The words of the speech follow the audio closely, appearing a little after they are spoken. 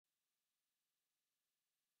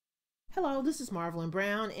Hello, this is Marvelyn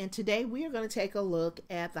Brown, and today we are going to take a look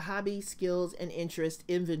at the Hobby, Skills, and Interest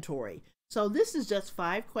Inventory. So this is just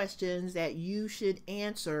 5 questions that you should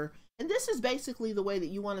answer, and this is basically the way that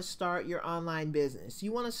you want to start your online business.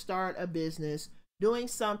 You want to start a business doing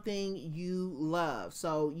something you love.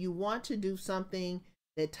 So you want to do something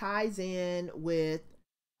that ties in with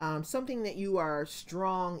something that you are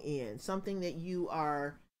strong in, something that you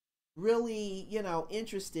are really,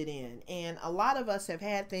 interested in. And a lot of us have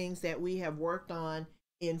had things that we have worked on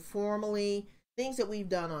informally, things that we've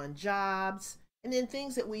done on jobs, and then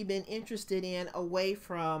things that we've been interested in away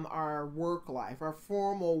from our work life, our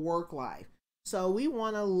formal work life. So we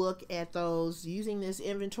want to look at those using this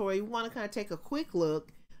inventory. We want to kind of take a quick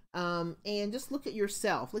look and just look at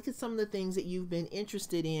yourself. Look at some of the things that you've been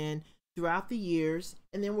interested in throughout the years,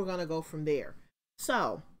 and then we're going to go from there.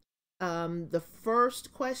 So the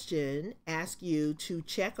first question asks you to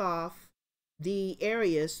check off the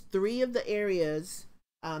areas, 3 of the areas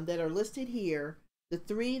that are listed here, the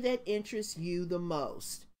 3 that interest you the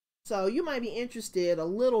most. So you might be interested a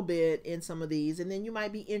little bit in some of these, and then you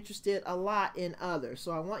might be interested a lot in others.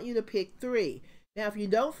 So I want you to pick 3. Now, if you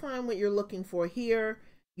don't find what you're looking for here,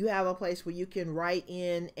 you have a place where you can write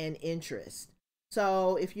in an interest.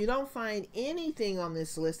 So if you don't find anything on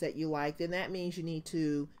this list that you like, then that means you need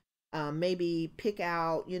to maybe pick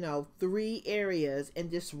out, 3 areas and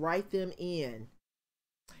just write them in.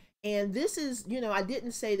 And this is, I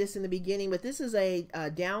didn't say this in the beginning, but this is a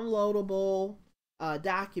downloadable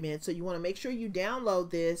document. So you want to make sure you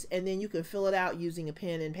download this, and then you can fill it out using a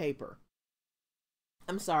pen and paper.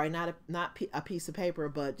 I'm sorry, not a piece of paper,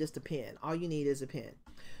 but just a pen. All you need is a pen.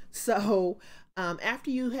 So after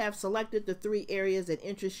you have selected the 3 areas that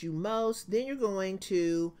interest you most, then you're going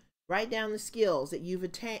to write down the skills that you've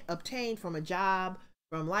obtained from a job,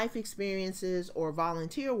 from life experiences, or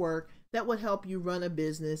volunteer work that would help you run a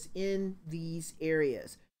business in these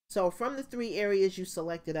areas. So from the 3 areas you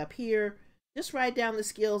selected up here, just write down the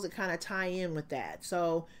skills that kind of tie in with that.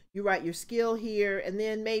 So you write your skill here, and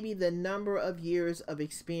then maybe the number of years of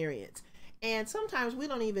experience. And sometimes we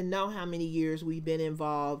don't even know how many years we've been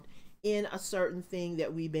involved in a certain thing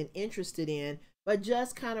that we've been interested in, but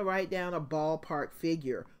just kind of write down a ballpark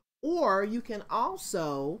figure. Or you can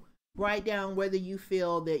also write down whether you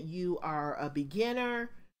feel that you are a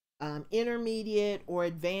beginner, intermediate, or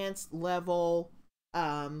advanced level,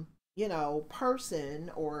 person,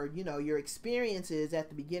 or, your experiences at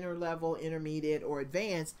the beginner level, intermediate, or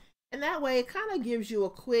advanced. And that way it kind of gives you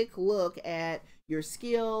a quick look at your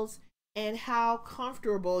skills and how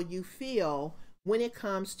comfortable you feel when it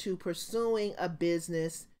comes to pursuing a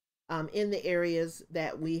business in the areas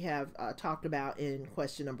that we have talked about in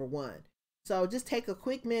question number 1. So just take a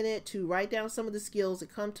quick minute to write down some of the skills that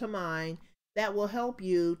come to mind that will help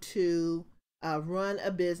you to run a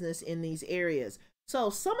business in these areas. So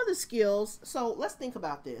some of the skills, so let's think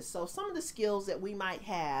about this. So some of the skills that we might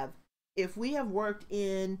have if we have worked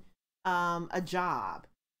in a job.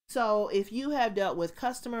 So if you have dealt with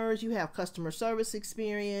customers, you have customer service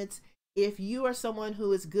experience. If you are someone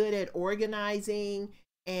who is good at organizing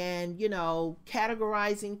and,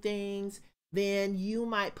 categorizing things, then you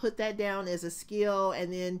might put that down as a skill.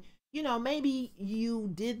 And then, maybe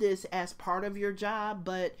you did this as part of your job,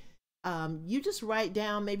 but you just write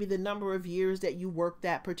down maybe the number of years that you worked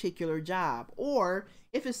that particular job. Or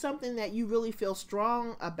if it's something that you really feel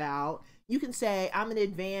strong about, you can say, I'm an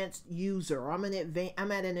advanced user, or I'm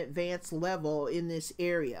at an advanced level in this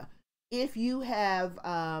area. If you have,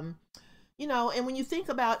 and when you think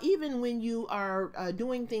about, even when you are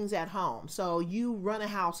doing things at home, so you run a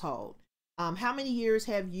household, how many years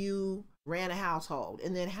have you ran a household?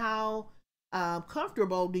 And then how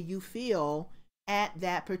comfortable do you feel at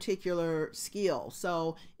that particular skill?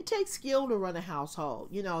 So it takes skill to run a household,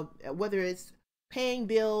 whether it's paying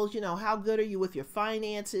bills, how good are you with your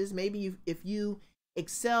finances? Maybe if you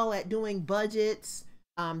excel at doing budgets,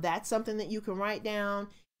 that's something that you can write down.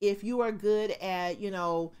 If you are good at,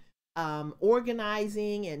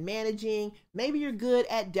 organizing and managing, maybe you're good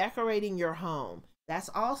at decorating your home. That's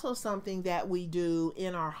also something that we do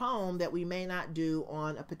in our home that we may not do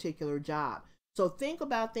on a particular job. So think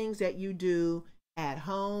about things that you do at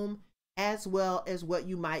home as well as what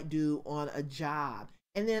you might do on a job.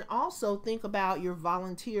 And then also think about your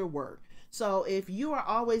volunteer work. So if you are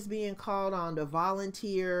always being called on to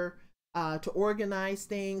volunteer, to organize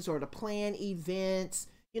things or to plan events,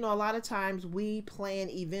 a lot of times we plan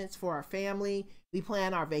events for our family. We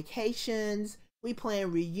plan our vacations. We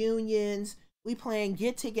plan reunions. We plan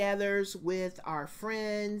get-togethers with our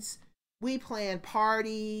friends. We plan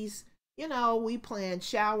parties. We plan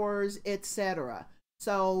showers, etc.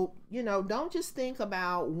 So, don't just think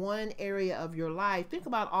about one area of your life. Think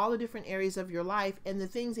about all the different areas of your life and the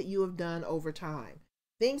things that you have done over time,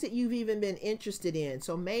 things that you've even been interested in.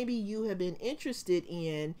 So maybe you have been interested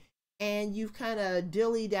in and you've kind of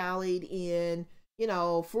dilly-dallied in,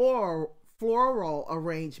 floral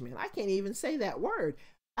arrangement. I can't even say that word.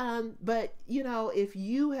 But if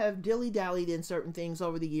you have dilly-dallied in certain things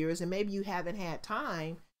over the years and maybe you haven't had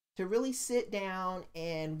time to really sit down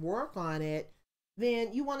and work on it,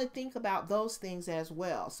 then you want to think about those things as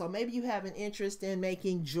well. So maybe you have an interest in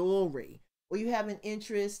making jewelry, or you have an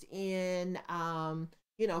interest in,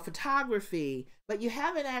 photography, but you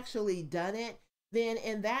haven't actually done it. Then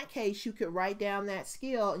in that case, you could write down that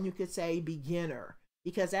skill and you could say beginner,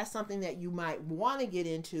 because that's something that you might want to get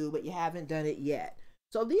into, but you haven't done it yet.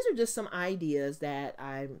 So these are just some ideas that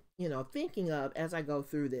I'm, thinking of as I go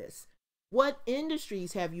through this. What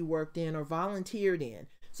industries have you worked in or volunteered in?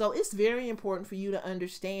 So it's very important for you to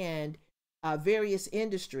understand various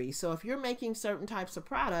industries. So if you're making certain types of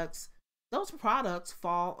products, those products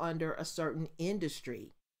fall under a certain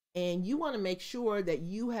industry. And you want to make sure that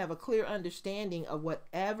you have a clear understanding of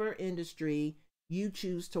whatever industry you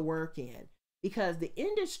choose to work in. Because the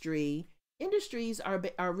industries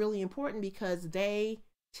are really important because they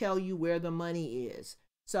tell you where the money is.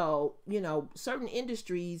 So, certain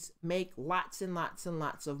industries make lots and lots and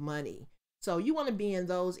lots of money. So you want to be in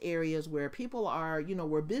those areas where people are,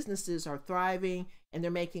 where businesses are thriving and they're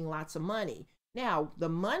making lots of money. Now, the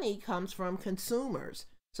money comes from consumers.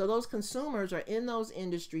 So those consumers are in those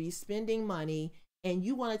industries spending money, and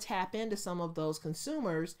you want to tap into some of those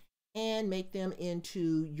consumers and make them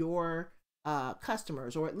into your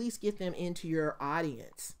customers, or at least get them into your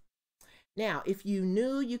audience. Now, if you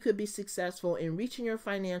knew you could be successful in reaching your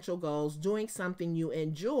financial goals doing something you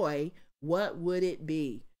enjoy, what would it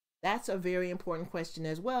be? That's a very important question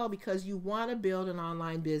as well, because you want to build an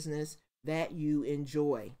online business that you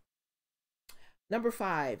enjoy. Number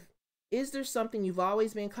 5, is there something you've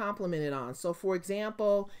always been complimented on? So for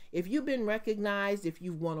example, if you've been recognized, if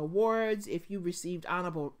you've won awards, if you've received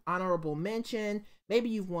honorable mention, maybe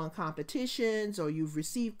you've won competitions, or you've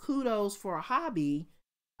received kudos for a hobby,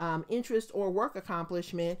 interest, or work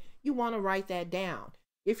accomplishment, you want to write that down.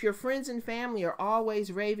 If your friends and family are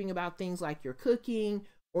always raving about things like your cooking,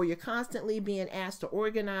 or you're constantly being asked to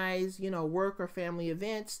organize, work or family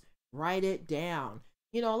events, write it down.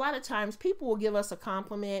 A lot of times people will give us a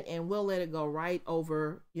compliment and we'll let it go right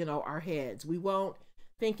over, our heads. We won't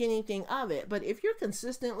think anything of it. But if you're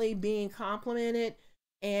consistently being complimented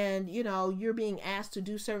and, you're being asked to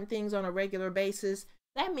do certain things on a regular basis,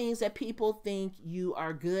 that means that people think you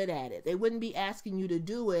are good at it. They wouldn't be asking you to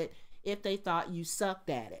do it if they thought you sucked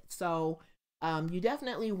at it. So you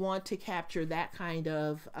definitely want to capture that kind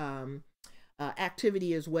of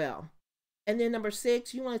activity as well. And then number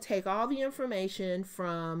 6, you want to take all the information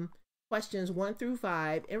from questions 1 through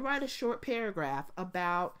 5 and write a short paragraph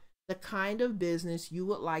about the kind of business you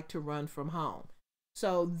would like to run from home.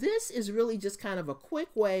 So this is really just kind of a quick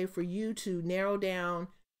way for you to narrow down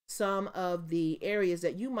some of the areas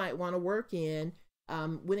that you might want to work in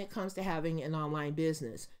when it comes to having an online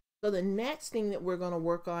business. So the next thing that we're going to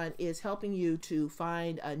work on is helping you to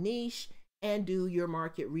find a niche and do your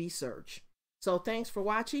market research. So thanks for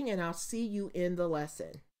watching, and I'll see you in the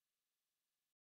lesson.